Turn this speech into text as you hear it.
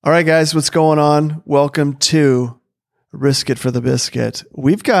All right, guys, what's going on? Welcome to Risk It for the Biscuit.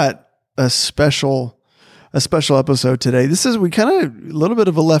 We've got a special episode today. We kind of a little bit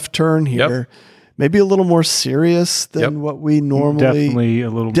of a left turn here. Yep. Maybe a little more serious than what we normally.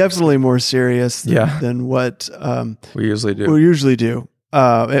 Definitely more serious than what we usually do.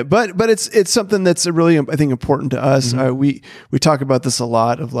 But it's something that's really, I think, important to us. Mm-hmm. We talk about this a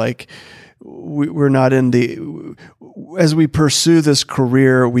lot of like, we're not as we pursue this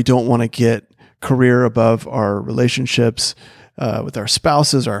career, we don't want to get career above our relationships with our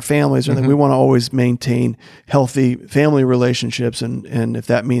spouses, our families, or we want to always maintain healthy family relationships. And if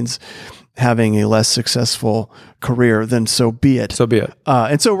that means having a less successful career, then so be it.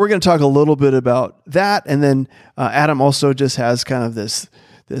 And so we're going to talk a little bit about that. And then Adam also just has kind of this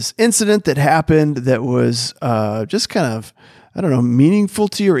incident that happened that was just kind of, I don't know, meaningful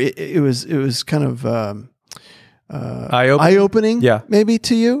to you. Or it was kind of eye-opening, maybe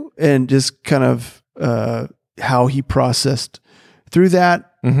to you, and just kind of how he processed through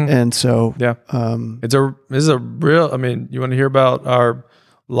that. Mm-hmm. And so, it's a real. I mean, you want to hear about our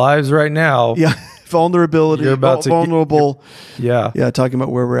lives right now? Yeah, vulnerability. You're about vulnerable. Talking about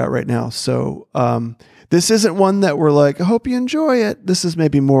where we're at right now. So, this isn't one that we're like, I hope you enjoy it. This is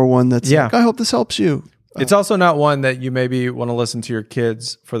maybe more one that's like, I hope this helps you. It's also not one that you maybe want to listen to your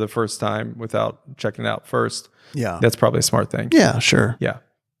kids for the first time without checking it out first. Yeah. That's probably a smart thing. Yeah, sure. Yeah.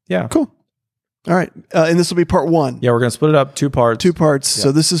 Cool. All right. And this will be part one. Yeah, we're going to split it up two parts. Yeah.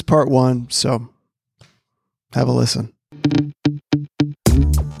 So this is part one. So have a listen.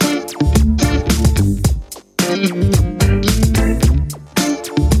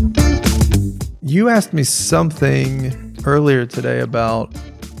 You asked me something earlier today about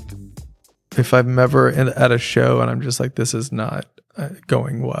if I'm ever at a show and I'm just like, this is not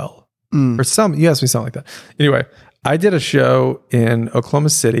going well. You asked me something like that. Anyway, I did a show in Oklahoma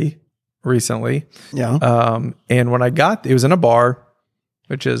City recently. Yeah. And when it was in a bar,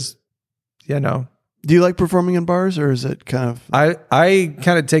 which is, Do you like performing in bars, or is it kind of? I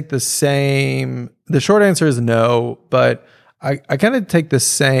kind of take the short answer is no, but I kind of take the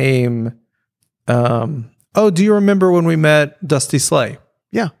same. Do you remember when we met Dusty Slay?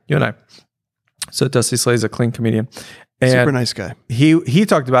 Yeah. You and I. So Dusty Slay is a clean comedian. And super nice guy. He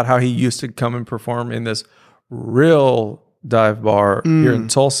talked about how he used to come and perform in this real dive bar here in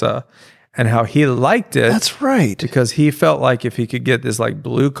Tulsa, and how he liked it. That's right. Because he felt like if he could get this like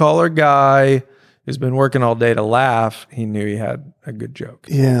blue collar guy who's been working all day to laugh, he knew he had a good joke.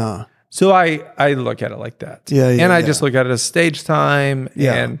 Yeah. So I look at it like that. I just look at it as stage time.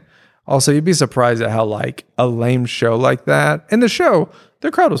 Yeah. And also you'd be surprised at how like a lame show like that. And the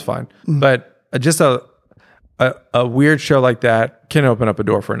crowd was fine. But just a weird show like that can open up a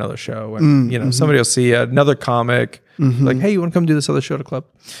door for another show. And, somebody will see another comic like, hey, you want to come do this other show at a club?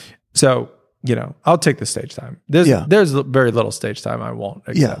 So, I'll take the stage time. There's very little stage time I won't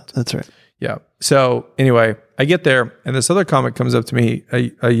accept. Yeah, that's right. Yeah. So anyway, I get there and this other comic comes up to me,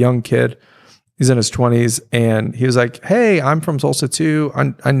 a young kid. He's in his 20s and he was like, hey, I'm from Tulsa too.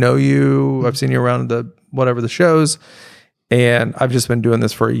 I know you. I've seen you around the shows. And I've just been doing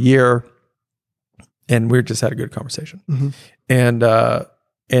this for a year. And we just had a good conversation. Mm-hmm.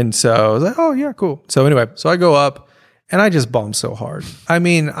 And so I was like, oh yeah, cool. So anyway, I go up and I just bombed so hard. I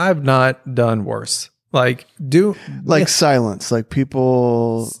mean, I've not done worse. Silence, like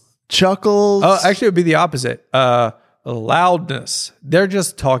people chuckles. Oh, actually it would be the opposite. Loudness. They're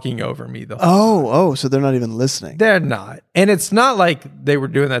just talking over me the whole time. So they're not even listening. They're not. And it's not like they were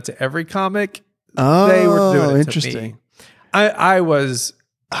doing that to every comic. Oh, they were doing it interesting. To me. I was.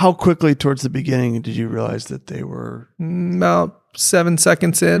 How quickly towards the beginning did you realize that they were? About 7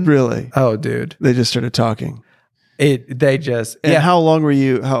 seconds in. Really? Oh, dude. They just started talking. How long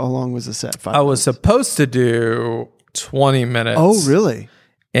was the set? 5 minutes? I was supposed to do 20 minutes. Oh, really?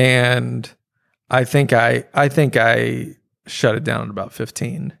 And I think I shut it down at about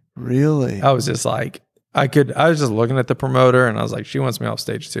 15. Really? I was just like, I was just looking at the promoter and I was like, she wants me off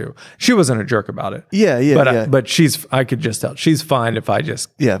stage too. She wasn't a jerk about it. Yeah. But I could just tell she's fine if I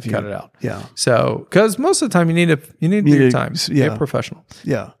just cut it out. Yeah. So, cause most of the time you need to do your time. Be a professional.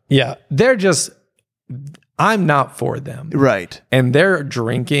 Yeah. Yeah. I'm not for them. Right. And they're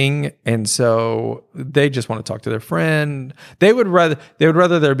drinking. And so they just want to talk to their friend. They would rather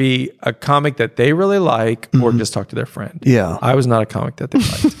there be a comic that they really like or just talk to their friend. Yeah. I was not a comic that they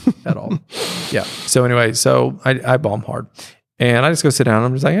liked at all. Yeah. So anyway, I bomb hard and I just go sit down.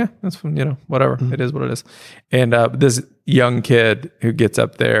 I'm just like, yeah, that's, whatever. It is what it is. And this young kid who gets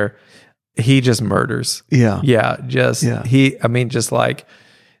up there, he just murders. Yeah. Yeah. Just like,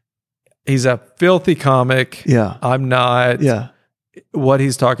 he's a filthy comic. Yeah. I'm not. Yeah. what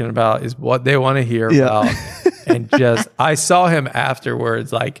he's talking about is what they want to hear about. And I saw him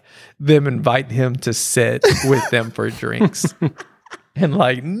afterwards, like them invite him to sit with them for drinks. And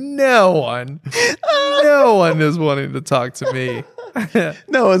like no one is wanting to talk to me.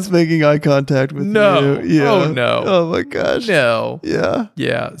 No one's making eye contact with you. Yeah. Oh no. Oh my gosh. No. Yeah.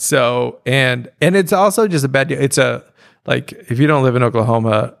 Yeah. So and it's also just a bad deal. It's like if you don't live in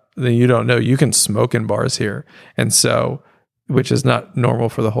Oklahoma, then you don't know you can smoke in bars here. And so which is not normal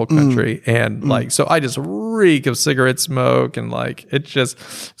for the whole country. And like, so I just reek of cigarette smoke and like, it's a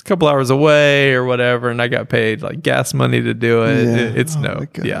couple hours away or whatever. And I got paid like gas money to do it.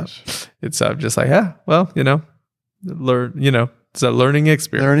 Yeah. It's just like, well, it's a learning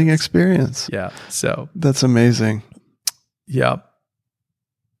experience. Learning experience. Yeah. So that's amazing. Yeah.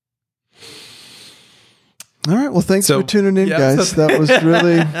 All right. Well, thanks for tuning in, guys. That was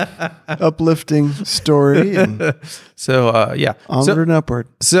really uplifting story. And onward and upward.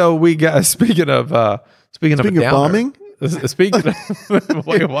 So we got speaking of bombing. Speaking of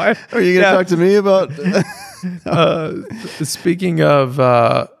wait, what? Are you going to talk to me about? Speaking of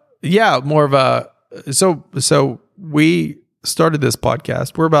more of a so we started this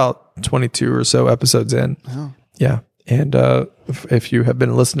podcast. We're about 22 or so episodes in. Oh. Yeah. And if you have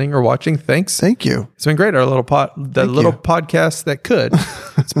been listening or watching, thanks. Thank you. It's been great. Our little podcast that could.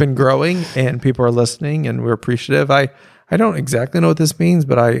 It's been growing and people are listening and we're appreciative. I don't exactly know what this means,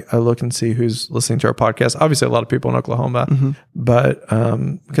 but I look and see who's listening to our podcast. Obviously, a lot of people in Oklahoma, but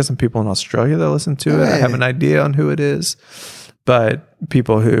because some people in Australia that listen to it, I have an idea on who it is. But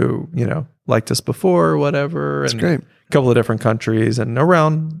people who, liked us before or whatever. That's and great. A couple of different countries and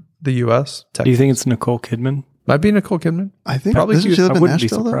around the U.S. Texas. Do you think it's Nicole Kidman? Might be Nicole Kidman. I think probably. She live I in wouldn't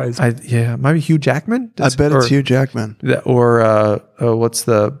Nashville, be surprised. Might be Hugh Jackman. I bet it's Hugh Jackman. What's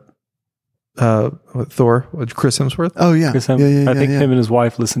the Thor? Chris Hemsworth. Oh yeah, I think him and his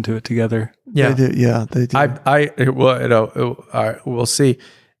wife listen to it together. Yeah, they do. We'll see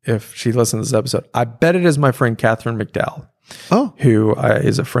if she listens to this episode. I bet it is my friend Catherine McDowell. Oh, who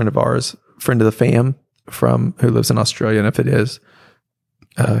is a friend of ours, friend of the fam who lives in Australia. And if it is,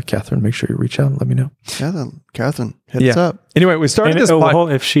 Catherine, make sure you reach out and let me know. Catherine, hit us up. Anyway, we started this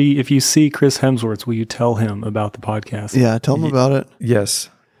podcast. If you see Chris Hemsworth, will you tell him about the podcast? Yeah, tell him about it. Yes.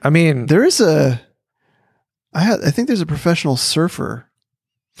 I mean, there is I think there's a professional surfer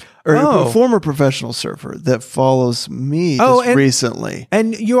or a former professional surfer that follows me recently.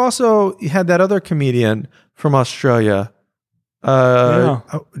 And you also had that other comedian from Australia,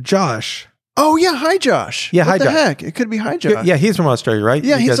 Josh. Oh yeah, hi Josh. Yeah, what the Josh. heck? It could be hi Josh. Yeah, he's from Australia, right?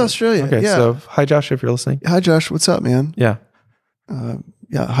 Yeah, he's Australian. Okay, so hi Josh, if you're listening. Hi Josh, what's up, man? Yeah.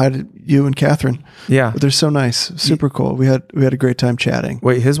 Hi to you and Catherine. Yeah, they're so nice, super cool. We had a great time chatting.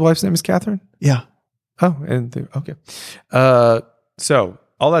 Wait, his wife's name is Catherine? Yeah. Oh, okay. So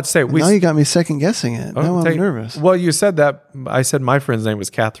all that to say, now you got me second guessing it. Now I'm nervous. Well, you said that. I said my friend's name was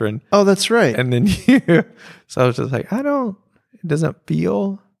Catherine. Oh, that's right. And then you. So I was just like, it doesn't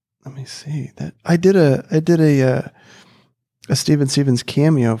feel. Let me see that I did a Steven Stevens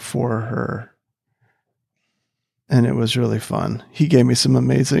cameo for her. And it was really fun. He gave me some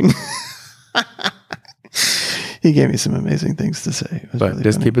amazing things to say. But really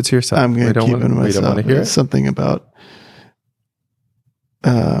just funny. Keep it to yourself. I'm going to keep it to myself. We don't want to hear it. Something about,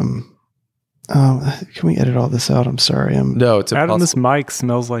 can we edit all this out? I'm sorry. No, it's impossible. Adam, this mic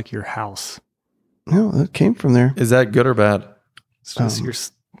smells like your house. No, it came from there. Is that good or bad? It's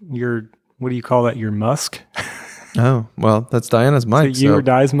just your, what do you call that? Your musk? Oh, well, that's Diana's mic. So you or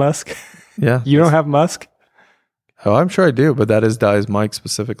Di's musk? Yeah. You don't have musk? Oh, I'm sure I do, but that is Di's mic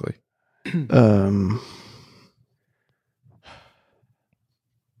specifically. I'm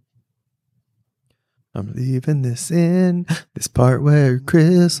leaving this in, this part where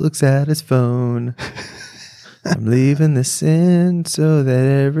Chris looks at his phone. I'm leaving this in so that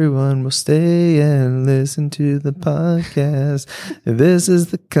everyone will stay and listen to the podcast. This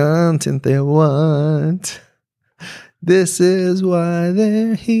is the content they want. This is why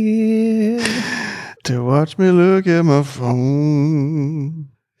they're here. To watch me look at my phone.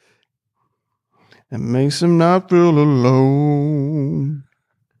 It makes them not feel alone.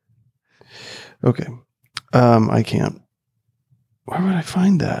 Okay. I can't. Where would I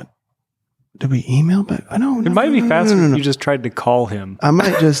find that? Did we email back? I don't know. It might be faster if you just tried to call him. I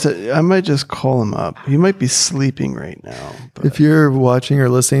might just call him up. He might be sleeping right now. But. If you're watching or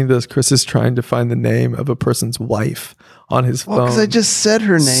listening to this, Chris is trying to find the name of a person's wife on his phone. Because I just said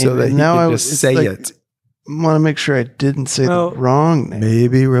her name. So that now I just say it. I want to make sure I didn't say the wrong name.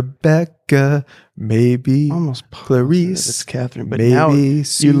 Maybe Rebecca, maybe Almost Clarice. It's Catherine, but maybe now you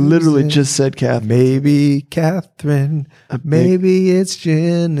literally Susan, just said Catherine. maybe Catherine, maybe it's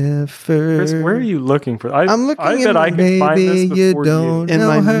Jennifer. Chris, where are you looking for? I'm looking I in bet my- I can find this Maybe you before don't. In know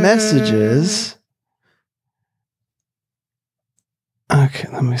my her. messages. Okay,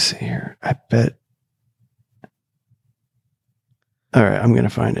 let me see here. I bet. All right, I'm gonna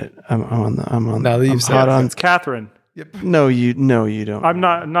find it. I'm on. Now that you've I'm said hot it. on. It's Catherine. No, you don't. I'm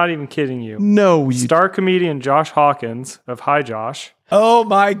not even kidding you. No, you. Star comedian Josh Hawkins of Hi Josh. Oh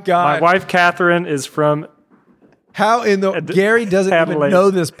my My God. wife Catherine is from. How in the Gary doesn't even Adelaide.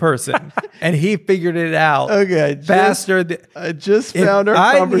 know this person, and he figured it out Okay, faster. I just If found our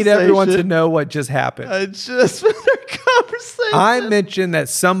I conversation. need everyone to know what just happened. I just found our conversation. I mentioned that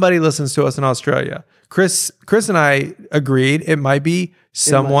somebody listens to us in Australia. Chris and I agreed it might be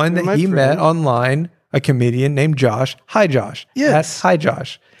someone my that he friend. met online, a comedian named Josh. Hi, Josh. Yes. That's Hi,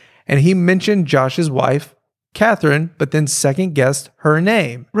 Josh. And he mentioned Josh's wife, Catherine, but then second guessed her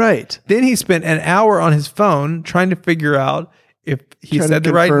name. Right. Then he spent an hour on his phone trying to figure out if he Trying to said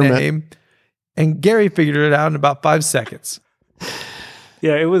the right confirm it. name. And Gary figured it out in about 5 seconds.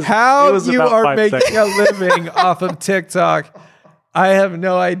 Yeah, it was. How it was you about are 5 making seconds. a living off of TikTok, I have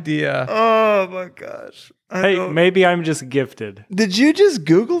no idea. Oh my gosh. Hey, maybe I'm just gifted. Did you just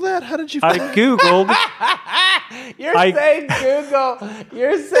Google that? How did you I find googled. Saying Google.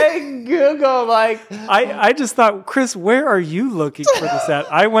 You're saying Google like. I just thought, Chris, where are you looking for this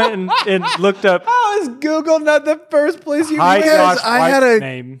at? I went and looked up. How is Google not the first place you Hi, went? Because Josh, I had wife's a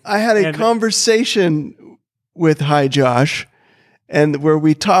name. I had a And- conversation with Hi Josh, and where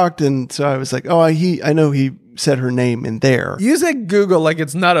we talked, and so I was like, oh, I know he said her name in there. You said Google like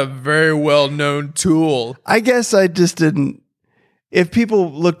it's not a very well-known tool. I guess I just didn't. If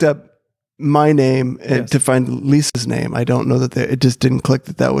people looked up my name and Yes. to find Lisa's name, I don't know that it just didn't click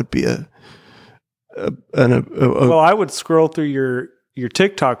that would be a Well, I would scroll through your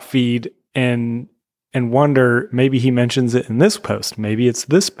TikTok feed and wonder, maybe he mentions it in this post. Maybe it's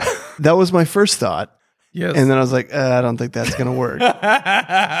this. that was my first thought. Yes. And then I was like, I don't think that's going to work.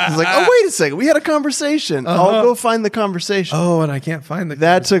 I was like, oh, wait a second. We had a conversation. I'll go find the conversation. oh, and I can't find the.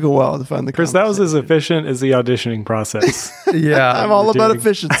 That took a while to find the Chris, that was as efficient as the auditioning process. Yeah. I'm all about doing.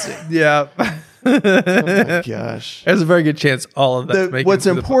 efficiency. Yeah. Oh my gosh. There's a very good chance all of that's making What's it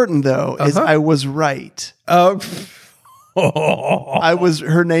to the- important though is I was right. Oh.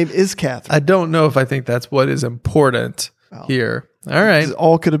 Her name is Catherine. I don't know if I think that's what is important here. All right. This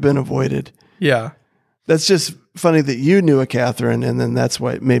all could have been avoided. Yeah. That's just funny that you knew a Catherine, and then that's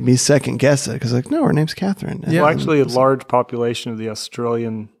what made me second guess it because like, no, her name's Catherine. And Yeah. Well, actually, a large population of the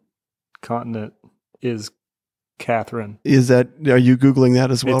Australian continent is Catherine. Is that? Are you googling that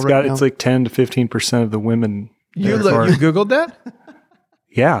as well? It's right got now? it's like 10 to 15% of the women. You there are- you Googled that?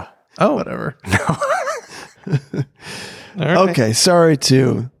 yeah. Oh, whatever. All right. Okay, sorry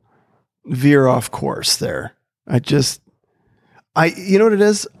to veer off course there. You know what it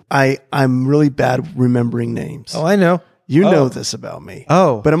is? I'm really bad remembering names. Oh, I know. You know this about me.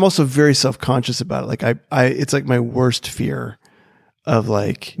 Oh, But I'm also very self-conscious about it. Like it's like my worst fear of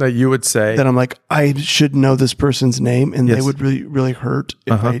like that you would say. that I'm like, I should know this person's name and they Yes. would really, really hurt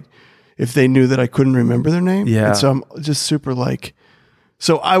if they knew that I couldn't remember their name. Yeah. And so I'm just super like,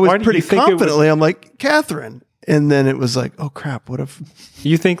 so I was Why do pretty you think it would- confidently, I'm like, Catherine. And then it was like, oh crap, what if,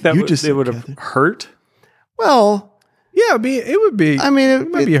 You think that You just it would said have Catherine. hurt? well, yeah, it would be. I mean, you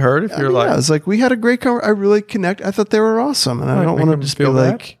might be hurt if I you're mean, like. yeah, it's like we had a great conversation. I really connect. I thought they were awesome. And I Might don't make want them to just be feel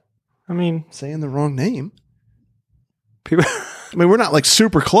bad. like I mean, saying the wrong name. people. I mean, we're not like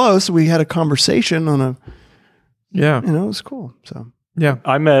super close. We had a conversation on a, Yeah, it was cool. So yeah.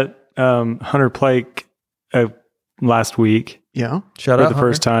 I met Hunter Plake last week yeah. Shout for out the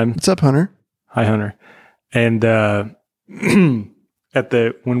first time. What's up, Hunter? Hi, Hunter. And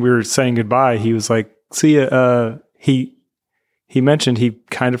when we were saying goodbye, he was like, "See ya." He mentioned he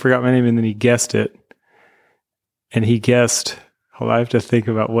kind of forgot my name, and then he guessed it. And he guessed. Hold on, I have to think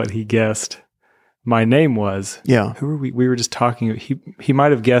about what he guessed. My name was. Yeah. Who were we? We were just talking. He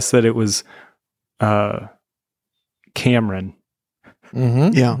might have guessed that it was Cameron.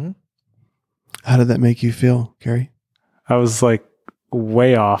 Mm-hmm. Yeah. How did that make you feel, Gary? I was like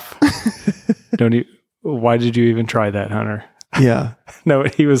way off. Why did you even try that, Hunter? Yeah. No,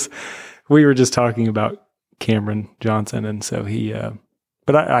 we were just talking about Cameron Johnson. And so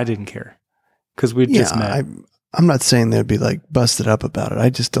but I didn't care because we'd just met. I'm not saying they'd be like busted up about it. I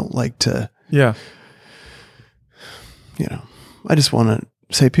just don't like to, Yeah. I just want to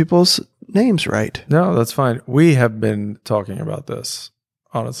say people's names right. No, that's fine. We have been talking about this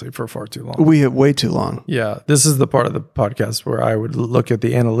honestly, for far too long. We have way too long. Yeah. This is the part of the podcast where I would look at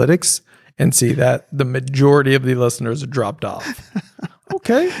the analytics and see that the majority of the listeners dropped off.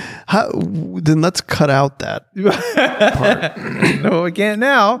 Okay. Then let's cut out that part. No, we can't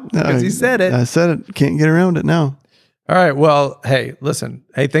now because you said it. I said it. Can't get around it now. All right. Well, hey, listen.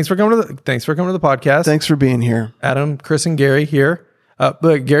 Hey, thanks for coming to the podcast. Thanks for being here. Adam, Chris, and Gary here.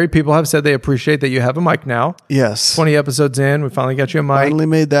 But Gary, people have said they appreciate that you have a mic now. Yes. 20 episodes in, we finally got you a mic. Finally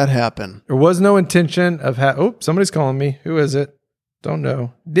made that happen. There was no intention of somebody's calling me. Who is it? Don't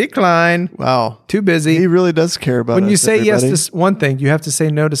know. Decline. Wow. Too busy. He really does care about when us, you say everybody. yes to one thing, you have to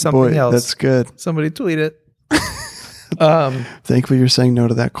say no to something else. That's good. Somebody tweet it. Thankfully, you're saying no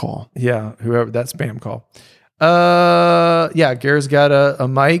to that call. Yeah, whoever that spam call. Yeah, Gary's got a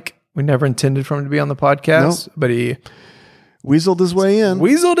mic. We never intended for him to be on the podcast, but he weaseled his way in.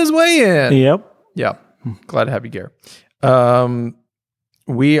 Yep. Yeah. Glad to have you, Gary.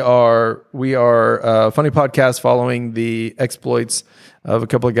 We are a funny podcast following the exploits of a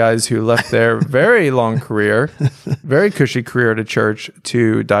couple of guys who left their very long career, very cushy career at a church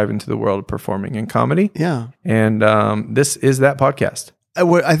to dive into the world of performing and comedy. Yeah. And this is that podcast.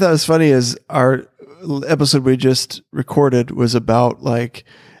 What I thought was funny is our episode we just recorded was about like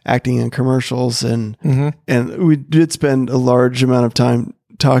acting in commercials and we did spend a large amount of time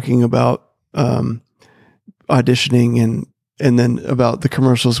talking about auditioning and then about the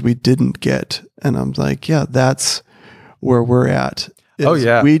commercials we didn't get. And I'm like, yeah, that's where we're at. Oh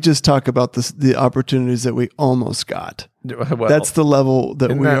yeah. We just talk about the opportunities that we almost got. Well, that's the level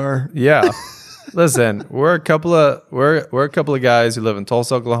that we are. Yeah. Listen, we're a couple of guys who live in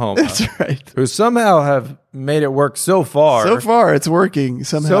Tulsa, Oklahoma. That's right. Who somehow have made it work so far. So far, it's working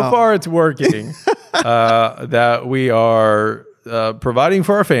somehow. So far, it's working. That we are providing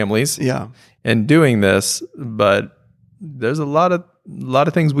for our families. Yeah. And doing this, but there's a lot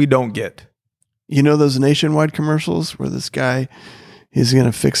of things we don't get. You know those Nationwide commercials where this guy, he's going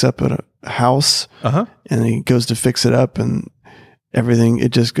to fix up a house, and he goes to fix it up, and everything,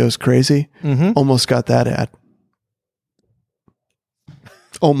 it just goes crazy. Almost got that ad.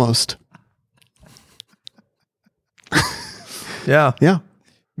 Almost. Yeah. Yeah.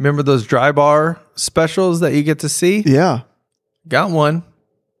 Remember those dry bar specials that you get to see? Yeah. Got one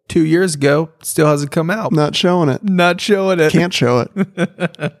 2 years ago. Still hasn't come out. Not showing it. Can't show it.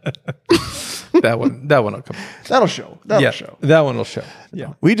 That one will come. That'll show. Show. That one will show.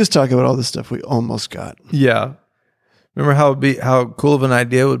 Yeah. We just talk about all the stuff we almost got. Yeah. Remember how cool of an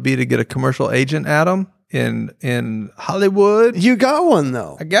idea it would be to get a commercial agent, Adam, in Hollywood? You got one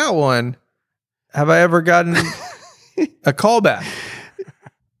though. I got one. Have I ever gotten a callback?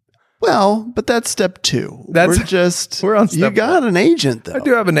 Well, but that's step 2. We're on step You got 1. an agent though. I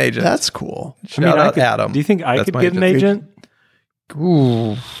do have an agent. That's cool. Shout out Adam. Do you think I could get an agent?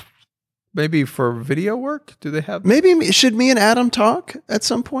 Ooh. Maybe for video work? Do they have? Maybe should me and Adam talk at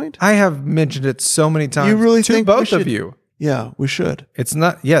some point? I have mentioned it so many times. You really to think both of you? Yeah, we should. It's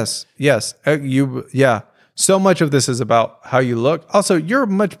not. Yes. Yeah. So much of this is about how you look. Also, you're a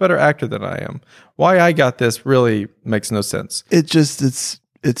much better actor than I am. Why I got this really makes no sense. It's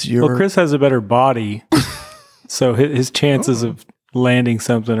your. Well, Chris has a better body, so his chances of landing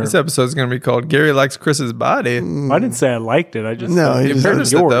something are. This episode is going to be called "Gary Likes Chris's Body." I didn't say I liked it. I just no. He just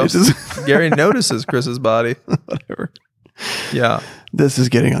noticed it though. Gary notices Chris's body. Whatever. Yeah. This is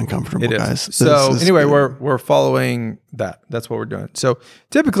getting uncomfortable, guys. So anyway, we're following that. That's what we're doing. So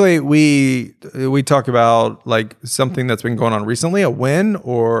typically we talk about like something that's been going on recently, a win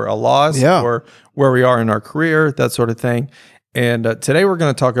or a loss, or where we are in our career, that sort of thing. And today we're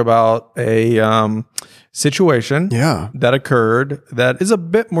going to talk about a situation that occurred that is a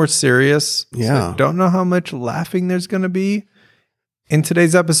bit more serious. Yeah. So I don't know how much laughing there's going to be in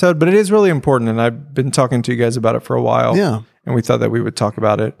today's episode, but it is really important. And I've been talking to you guys about it for a while. Yeah. And we thought that we would talk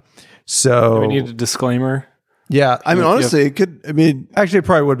about it. So do we need a disclaimer? Yeah. I mean, honestly, it could, actually, it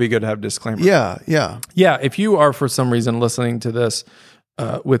probably would be good to have a disclaimer. Yeah. Yeah. If you are for some reason listening to this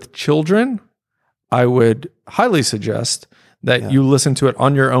with children, I would highly suggest that you listen to it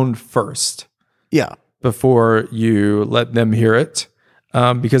on your own first. Yeah. Before you let them hear it.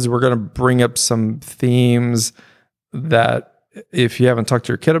 Because we're going to bring up some themes that if you haven't talked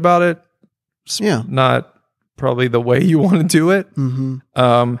to your kid about it, it's not probably the way you want to do it.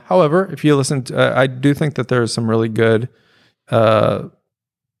 Mm-hmm. However, if you listen to, I do think that there's some really good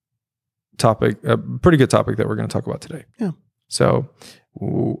topic, a pretty good topic that we're going to talk about today. Yeah. So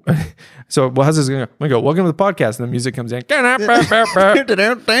how's this going to go? I'm going to go, welcome to the podcast. And the music comes in. Yeah.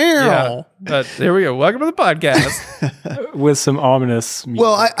 But there we go. Welcome to the podcast. With some ominous music.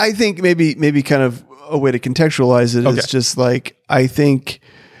 Well, I think maybe kind of a way to contextualize it is just like, I think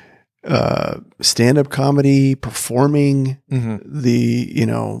stand-up comedy, performing,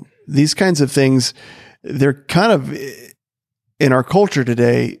 these kinds of things, they're kind of in our culture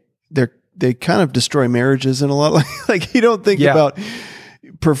today, they kind of destroy marriages in a lot. Like you don't think about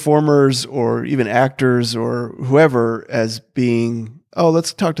performers or even actors or whoever as being,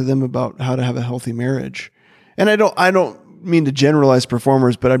 let's talk to them about how to have a healthy marriage. And I don't mean to generalize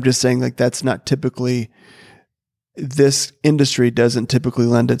performers, but I'm just saying like that's not typically, this industry doesn't typically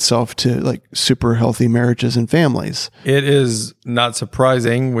lend itself to like super healthy marriages and families. It is not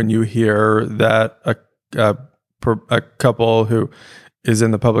surprising when you hear that a couple who is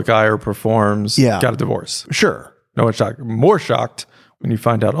in the public eye or performs got a divorce. Sure. No one's shocked. More shocked when you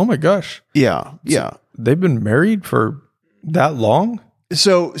find out, oh my gosh. Yeah. They've been married for that long?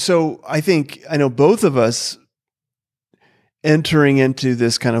 So I think, I know both of us entering into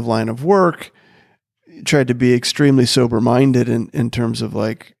this kind of line of work tried to be extremely sober-minded in terms of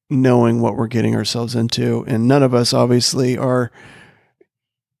like knowing what we're getting ourselves into. And none of us obviously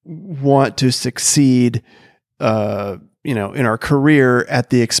want to succeed, in our career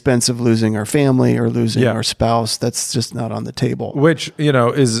at the expense of losing our family or losing our spouse. That's just not on the table. Which,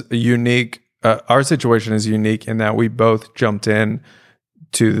 is unique. Our situation is unique in that we both jumped in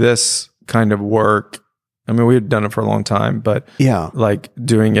to this kind of work. I mean, we had done it for a long time, but like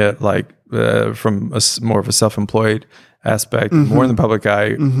doing it like from more of a self-employed aspect, more in the public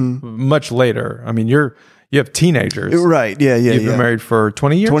eye, much later. I mean, you have teenagers. Right. Yeah. You've been married for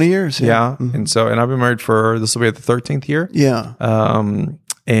 20 years? 20 years. Yeah. And I've been married this will be the 13th year. Yeah.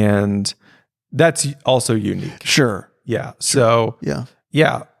 And that's also unique. Sure. Yeah. So,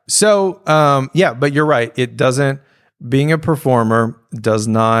 yeah. So, but you're right. It being a performer does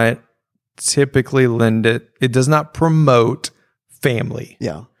not typically it does not promote family.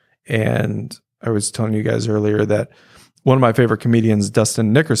 Yeah. And I was telling you guys earlier that one of my favorite comedians,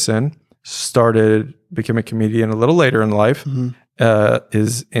 Dustin Nickerson, became a comedian a little later in life,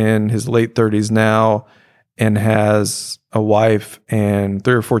 is in his late 30s now and has a wife and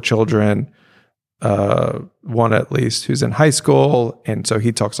 3 or 4 children, one at least who's in high school. And so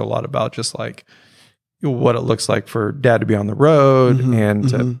he talks a lot about just like what it looks like for dad to be on the road and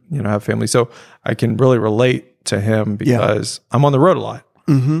to, have family. So I can really relate to him because I'm on the road a lot.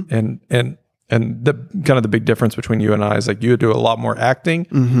 And the kind of the big difference between you and I is like you do a lot more acting.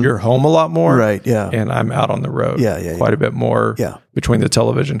 You're home a lot more. Right. Yeah. And I'm out on the road quite a bit more between the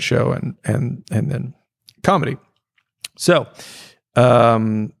television show and then comedy. So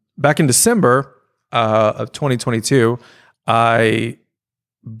back in December of 2022, I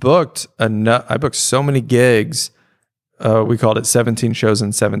booked so many gigs. We called it 17 shows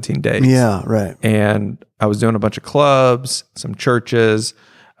in 17 days. Yeah, right. And I was doing a bunch of clubs, some churches.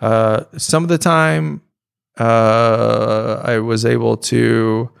 Some of the time, I was able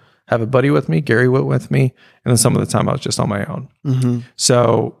to have a buddy with me, Gary went with me, and then some of the time I was just on my own.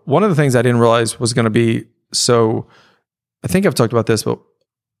 So one of the things I didn't realize was going to be I think I've talked about this, but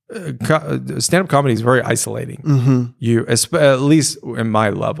stand-up comedy is very isolating. You, at least in my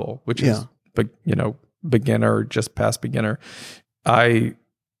level, which is, beginner, just past beginner. I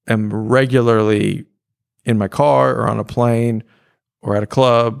am regularly in my car or on a plane or at a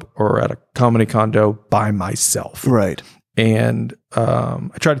club or at a comedy condo by myself. Right. And I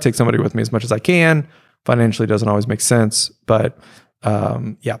try to take somebody with me as much as I can. Financially doesn't always make sense, but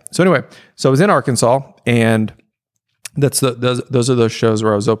So anyway, so I was in Arkansas, and those are those shows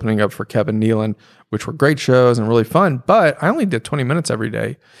where I was opening up for Kevin Nealon, which were great shows and really fun, but I only did 20 minutes every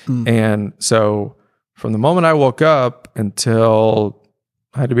day. And so from the moment I woke up until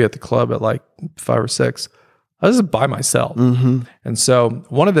I had to be at the club at like 5 or 6, I was just by myself. And so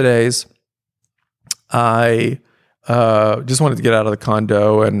one of the days I just wanted to get out of the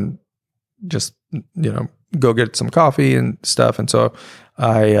condo and just, go get some coffee and stuff. And so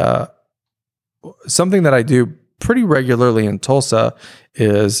something that I do pretty regularly in Tulsa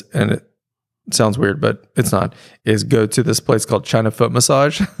is, and it sounds weird, but it's not, is go to this place called China Foot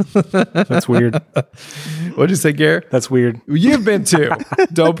Massage. That's weird. What'd you say, Gare? That's weird. You've been too.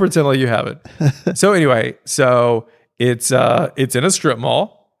 Don't pretend like you haven't. So anyway, it's in a strip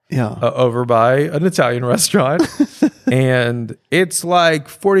mall. Over by an Italian restaurant. And it's like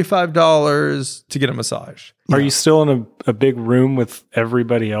 $45 to get a massage. Are you still in a big room with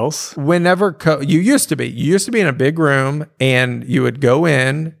everybody else? Whenever you used to be in a big room, and you would go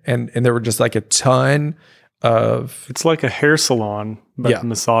in and there were just like a ton of... It's like a hair salon, but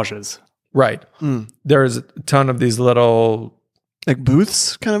massages. Right. There's a ton of these little... Like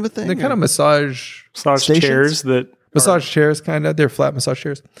booths kind of a thing? They're kind of massage chairs that... Massage chairs, kind of. They're flat massage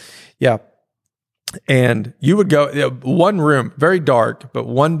chairs. Yeah. And you would go one room, very dark, but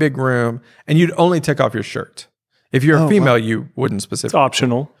one big room, and you'd only take off your shirt. If you're a female, you wouldn't It's specifically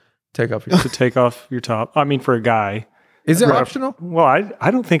optional take off your to take off your top. I mean, for a guy. Is it optional? Well,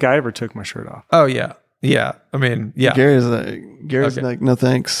 I don't think I ever took my shirt off. Oh, yeah. Yeah. I mean, yeah. Gary's Okay. like, no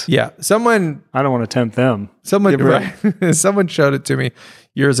thanks. Yeah. Someone I don't want to tempt them. right. Someone showed it to me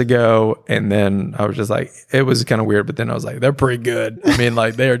years ago, and then I was just like, it was kind of weird, but then I was like, they're pretty good. I mean,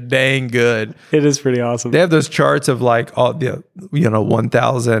 like, they are dang good. It is pretty awesome. They have those charts of like all the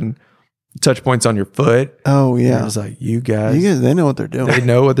 1,000 touch points on your foot. Oh And I yeah. was like, you guys, They know what they're doing. they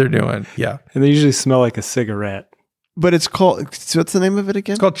know what they're doing. Yeah. And they usually smell like a cigarette. But it's called. So what's the name of it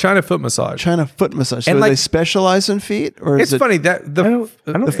again? It's called China foot massage. China foot massage. So And do they like- specialize in feet, or is It's it funny that I don't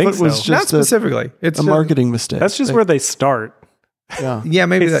the think foot so. was just not specifically. It's a just- marketing mistake? That's just where they start. Yeah. Yeah,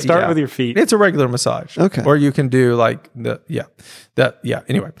 maybe They that, start yeah. with your feet. It's a regular massage. Okay. Or you can do like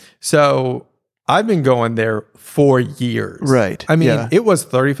anyway. So I've been going there for years. Right. I mean, Yeah. it was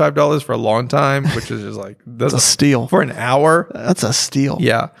 $35 for a long time, which is just like That's a steal. for an hour. That's a steal.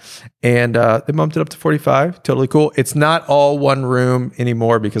 Yeah. And they bumped it up to 45. Totally cool. It's not all one room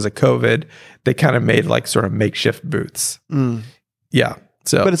anymore because of COVID. They kind of made like sort of makeshift booths. Yeah.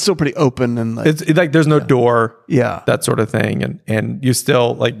 So But it's still pretty open and like, it's like there's no door, yeah. that sort of thing. And you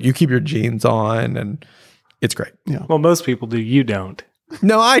still like you keep your jeans on and it's great. Well, most people do. You don't.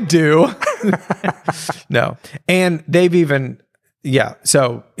 No, I do. No. And they've even, yeah.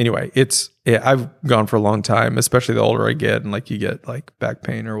 So anyway, I've gone for a long time, especially the older I get and like you get like back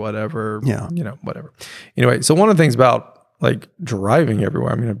pain or whatever, Yeah. Whatever. Anyway, so one of the things about like driving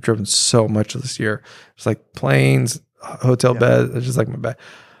everywhere, I mean, I've driven so much this year. It's like planes, hotel beds, it's just like my bed.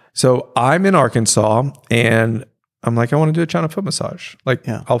 So I'm in Arkansas and I'm like, I want to do a China foot massage. Like,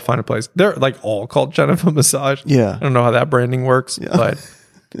 I'll find a place. They're like all called China foot massage. Yeah. I don't know how that branding works, but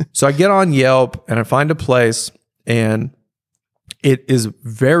so I get on Yelp and I find a place and it is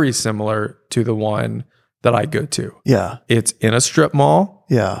very similar to the one that I go to. Yeah. It's in a strip mall.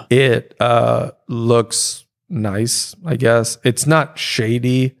 Yeah. It looks nice, I guess. It's not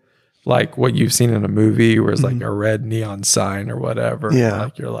shady like what you've seen in a movie where it's like a red neon sign or whatever. Yeah.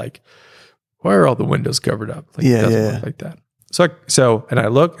 Like you're like, why are all the windows covered up? Like, Yeah, it doesn't yeah. look like that. And I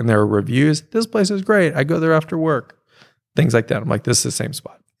look and there are reviews. This place is great. I go there after work. Things like that. I'm like, this is the same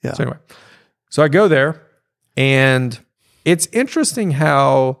spot. Yeah. So anyway, so I go there and it's interesting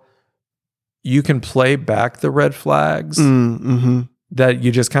how you can play back the red flags that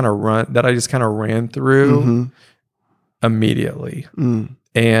you just kind of that I just kind of ran through immediately.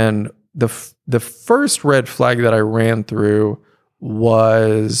 And the first red flag that I ran through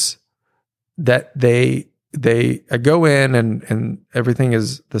was that I go in and everything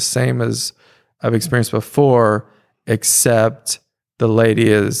is the same as I've experienced before, except the lady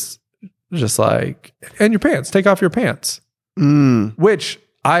is just like, and your pants, take off your pants, which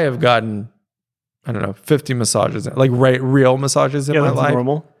I have gotten, I don't know, 50 massages, like real massages in my that's life.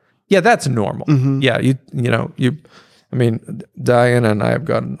 normal. Yeah, that's normal. Yeah, I mean, Diana and I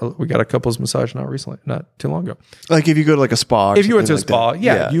we got a couples massage now recently, not too long ago. Like if you go to like a spa. Or If you went to a something like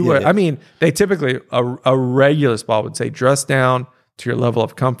spa, that. you would. I mean, they typically, a regular spa would say dress down to your level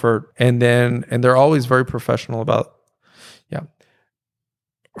of comfort. And they're always very professional about,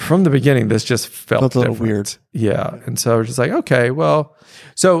 from the begining, this just felt a little different. weird. Yeah. And so I was just like, okay, well,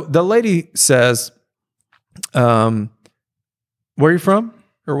 so the lady says, where are you from?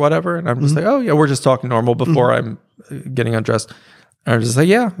 Or whatever. And I'm just like, oh yeah, we're just talking normal before I'm getting undressed. And I was just like,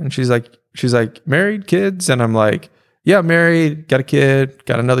 yeah. And she's like, married, kids? And I'm like, yeah, married, got a kid,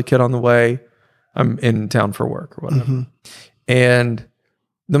 got another kid on the way. I'm in town for work or whatever. And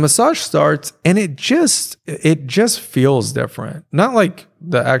the massage starts and it just feels different. Not like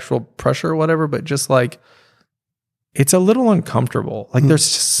the actual pressure or whatever, but just like, it's a little uncomfortable. Like there's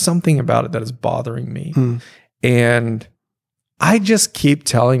just something about it that is bothering me. And I just keep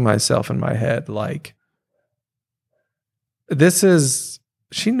telling myself in my head, like,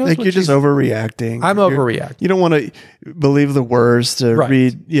 she knows Like what you're just overreacting. I'm overreacting. You don't want to believe the words to Right.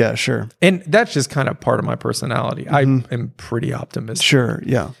 read. Yeah, sure. And that's just kind of part of my personality. I am pretty optimistic. Sure.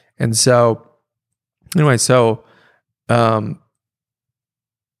 Yeah. And so, anyway,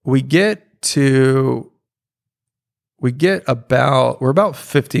 we're about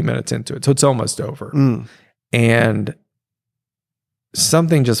 50 minutes into it. So it's almost over. And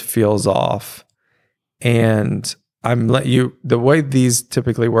something just feels off. And the way these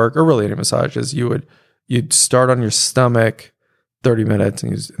typically work, or really any massages, you'd start on your stomach 30 minutes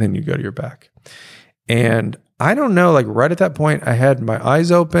and then you go to your back. And I don't know, like right at that point, I had my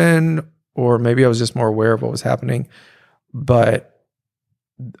eyes open, or maybe I was just more aware of what was happening. But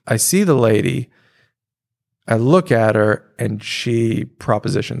I see the lady I look at her and she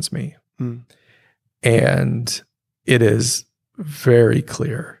propositions me. And it is very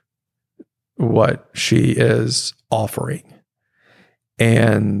clear what she is offering.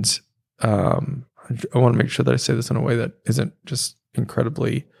 And I want to make sure that I say this in a way that isn't just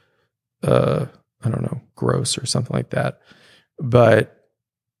incredibly, I don't know, gross or something like that. But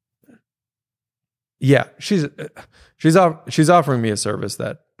yeah, she's offering me a service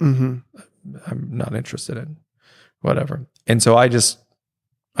that I'm not interested in, whatever. And so I just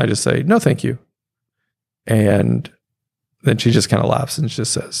say, no, thank you. And then she just kind of laughs and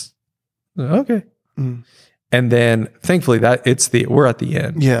just says, okay. And then thankfully we're at the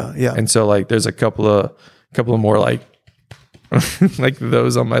end. Yeah. Yeah. And so like, there's a couple of more like, like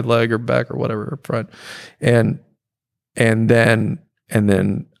those on my leg or back or whatever, or front. And then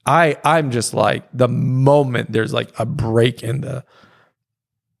I'm just like, the moment there's like a break in the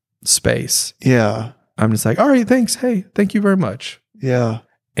space. Yeah. I'm just like, all right, thanks. Hey, thank you very much. Yeah.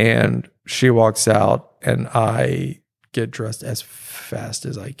 And she walks out and I get dressed as fast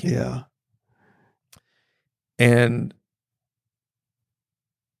as I can. Yeah. And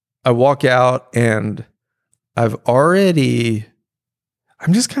I walk out and I'm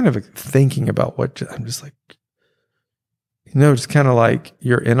just kind of thinking about I'm just like, just kind of like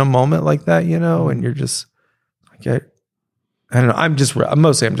you're in a moment like that, and you're just like, I don't know. I'm just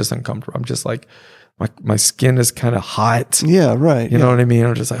uncomfortable. I'm just like, my skin is kind of hot. Yeah. Right. You know what I mean?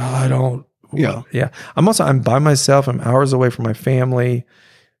 I'm just like, I don't. Yeah. Yeah. I'm by myself. I'm hours away from my family.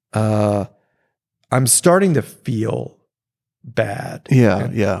 I'm starting to feel bad. Yeah.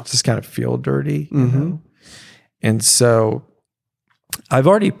 Yeah. Just kind of feel dirty, you know? And so I've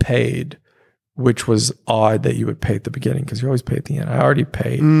already paid, which was odd that you would pay at the beginning because you always pay at the end. I already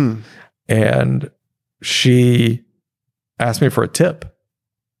paid. And she asked me for a tip,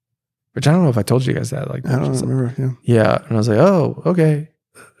 which I don't know if I told you guys that. Like, I don't remember. Yeah. Yeah. And I was like, oh, okay,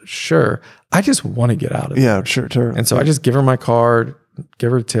 sure. I just want to get out of it. Yeah, sure. And so I just give her my card,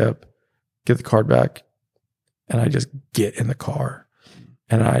 give her a tip, get the card back, and I just get in the car.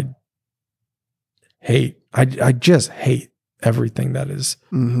 And I just hate everything that is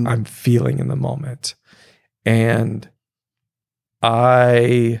I'm feeling in the moment. And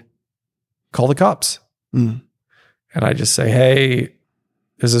I call the cops. And I just say, hey,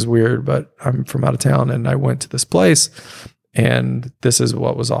 this is weird, but I'm from out of town and I went to this place and this is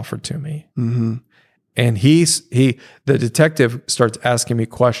what was offered to me. And the detective starts asking me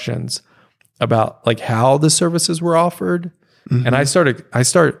questions about like how the services were offered. And I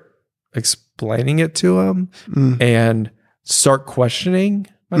start explaining it to him and start questioning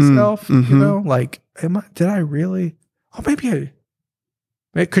myself, like, did I really? Oh, maybe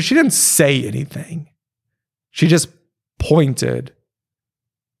because she didn't say anything. She just pointed.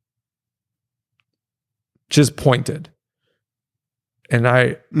 And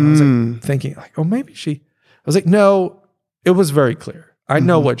I was like thinking like, oh, maybe I was like, no, it was very clear. I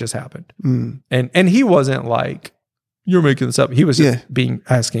know what just happened. And he wasn't like, you're making this up. He was just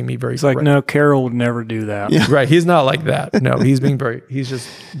asking me very. It's like, no, Carol would never do that. Yeah. Right. He's not like that. No, he's just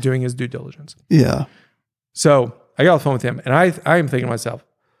doing his due diligence. Yeah. So I got off the phone with him and I am thinking to myself,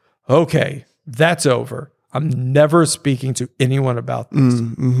 okay, that's over. I'm never speaking to anyone about this.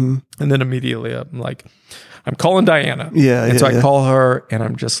 And then immediately I'm like, I'm calling Diana. Yeah. And so I call her and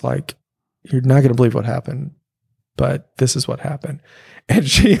I'm just like, you're not going to believe what happened, but this is what happened. And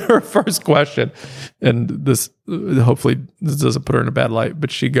her first question, and this, hopefully this doesn't put her in a bad light,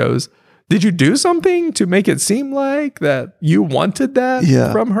 but she goes, did you do something to make it seem like that you wanted that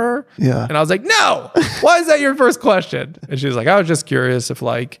from her? Yeah. And I was like, no, why is that your first question? And she was like, I was just curious if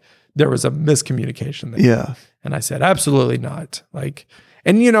like there was a miscommunication there. Yeah. And I said, absolutely not. Like,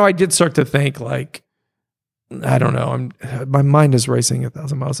 and I did start to think like, I don't know, my mind is racing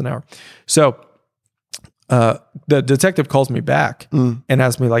 1,000 miles an hour. So the detective calls me back and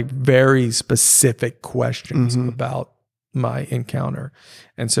asks me like very specific questions about my encounter.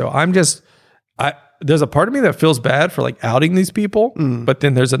 And so there's a part of me that feels bad for like outing these people, but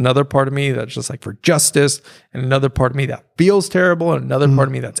then there's another part of me that's just like for justice, and another part of me that feels terrible, and another part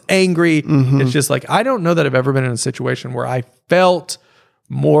of me that's angry. It's just like, I don't know that I've ever been in a situation where I felt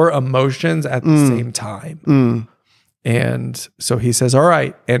more emotions at the same time. And so he says, all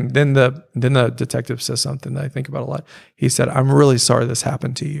right. And then the detective says something that I think about a lot. He said, I'm really sorry this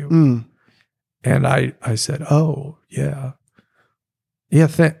happened to you. And I said, oh yeah. Yeah.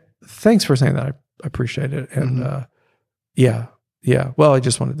 Thanks for saying that. I appreciate it. And yeah. Well, I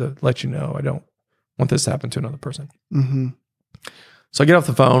just wanted to let you know, I don't want this to happen to another person. So I get off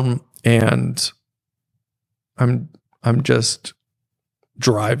the phone and I'm just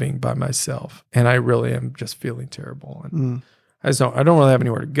driving by myself, and I really am just feeling terrible. And I don't really have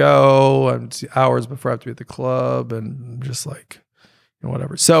anywhere to go. I'm hours before I have to be at the club, and I'm just like,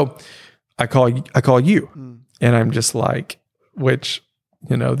 whatever. So I call you, and I'm just like, which,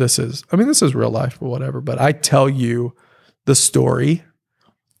 this is real life or whatever, but I tell you the story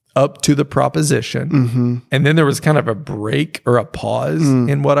up to the proposition. And then there was kind of a break or a pause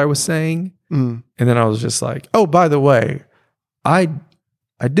in what I was saying. And then I was just like, oh, by the way, I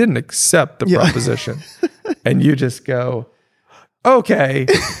didn't accept the proposition. And you just go, okay,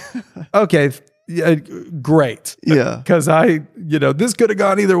 yeah, great. Yeah. Because this could have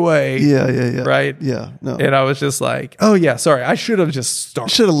gone either way. Yeah. Right? Yeah. No. And I was just like, oh yeah, sorry. I should have just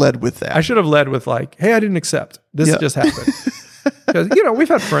started. Should have led with that. I should have led with like, hey, I didn't accept. This just happened. Because, we've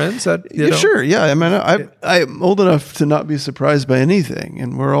had friends that, Sure. Yeah. I mean, I'm old enough to not be surprised by anything,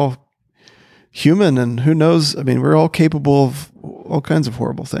 and we're all human, and who knows? I mean, we're all capable of all kinds of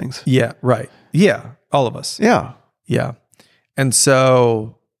horrible things. Yeah. Right. Yeah. All of us. Yeah. Yeah. And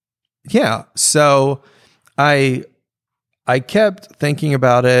so, I kept thinking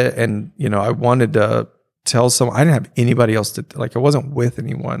about it, and, I wanted to tell someone. I didn't have anybody else to, I wasn't with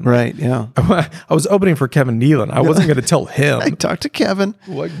anyone. Right. Yeah. I was opening for Kevin Nealon. I wasn't going to tell him. I talked to Kevin.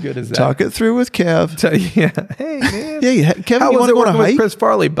 What good is that? Talk it through with Kev. Hey, man. Yeah. Kevin, how you was want it to go on working a with hike? Chris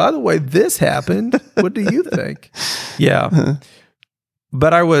Farley? By the way, this happened. What do you think? Yeah.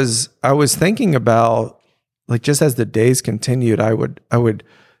 But I was thinking about, just as the days continued, I would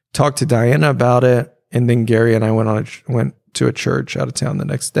talk to Diana about it, and then Gary and I went to a church out of town the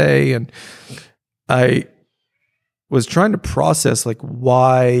next day, and I was trying to process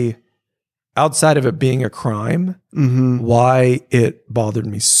why, outside of it being a crime, why it bothered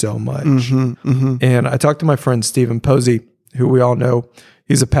me so much. And I talked to my friend Stephen Posey, who we all know.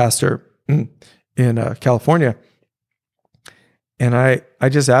 He's a pastor in California. And I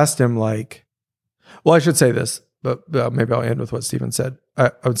just asked him I should say this, but maybe I'll end with what Stephen said.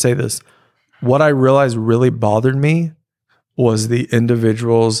 I would say this. What I realized really bothered me was the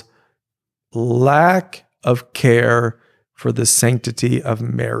individual's lack of care for the sanctity of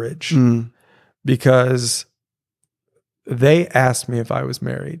marriage, because they asked me if I was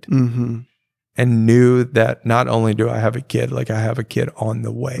married and knew that not only do I have a kid, I have a kid on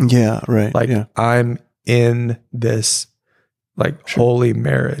the way. Yeah. Right. I'm in this holy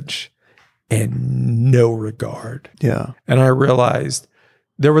marriage and no regard. Yeah. And I realized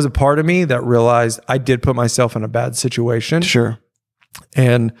there was a part of me that realized I did put myself in a bad situation. Sure.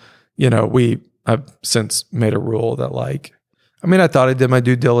 And, I've since made a rule that I thought I did my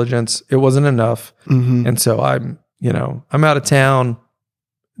due diligence. It wasn't enough. And so I'm out of town.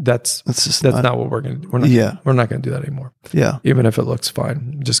 That's not what we're going to do. We're not going to do that anymore. Yeah. Even if it looks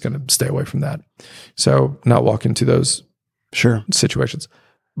fine, I'm just going to stay away from that. So not walk into those situations.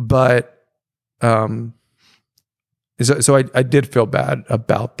 But, so I did feel bad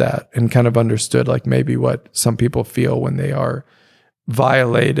about that, and kind of understood maybe what some people feel when they are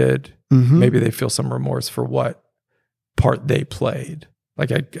violated. Maybe they feel some remorse for what part they played. I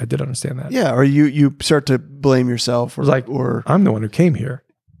did understand that. Yeah. Or you start to blame yourself, or I'm the one who came here.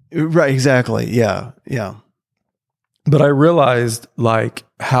 Right. Exactly. Yeah. Yeah. But I realized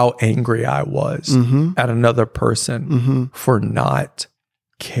how angry I was at another person for not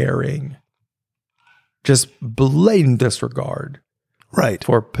caring. Just blatant disregard. Right.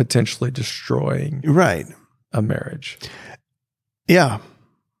 For potentially destroying a marriage. Yeah.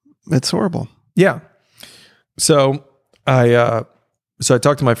 It's horrible. Yeah. So I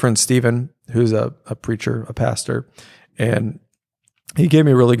talked to my friend Stephen, who's a preacher, a pastor, and he gave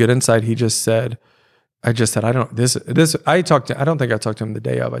me really good insight. He just said, I don't think I talked to him the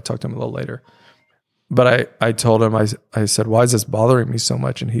day of. I talked to him a little later. But I told him, I said, why is this bothering me so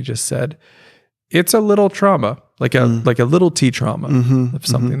much? And he just said, it's a little trauma, like a little T trauma of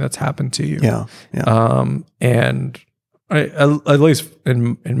something that's happened to you. Yeah. Yeah. And at least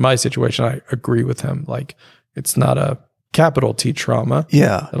in my situation, I agree with him. It's not a capital T trauma.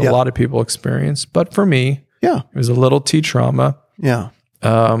 Yeah. That a lot of people experience. But for me, it was a little T trauma. Yeah.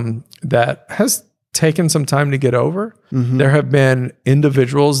 That has taken some time to get over. There have been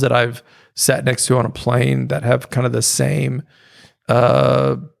individuals that I've sat next to on a plane that have kind of the same,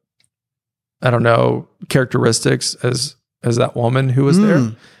 characteristics as that woman who was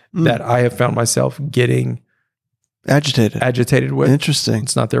there, that I have found myself getting agitated with. Interesting.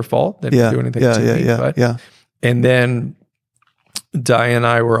 It's not their fault. They didn't do anything to me. And then Diane and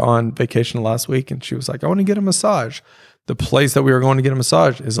I were on vacation last week, and she was like, I want to get a massage. The place that we were going to get a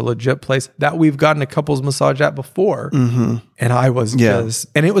massage is a legit place that we've gotten a couples massage at before. And I was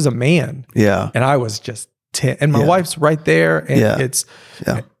and it was a man. Yeah. And I was just tense, and my wife's right there, and it's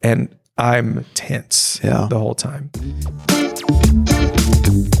and I'm tense the whole time.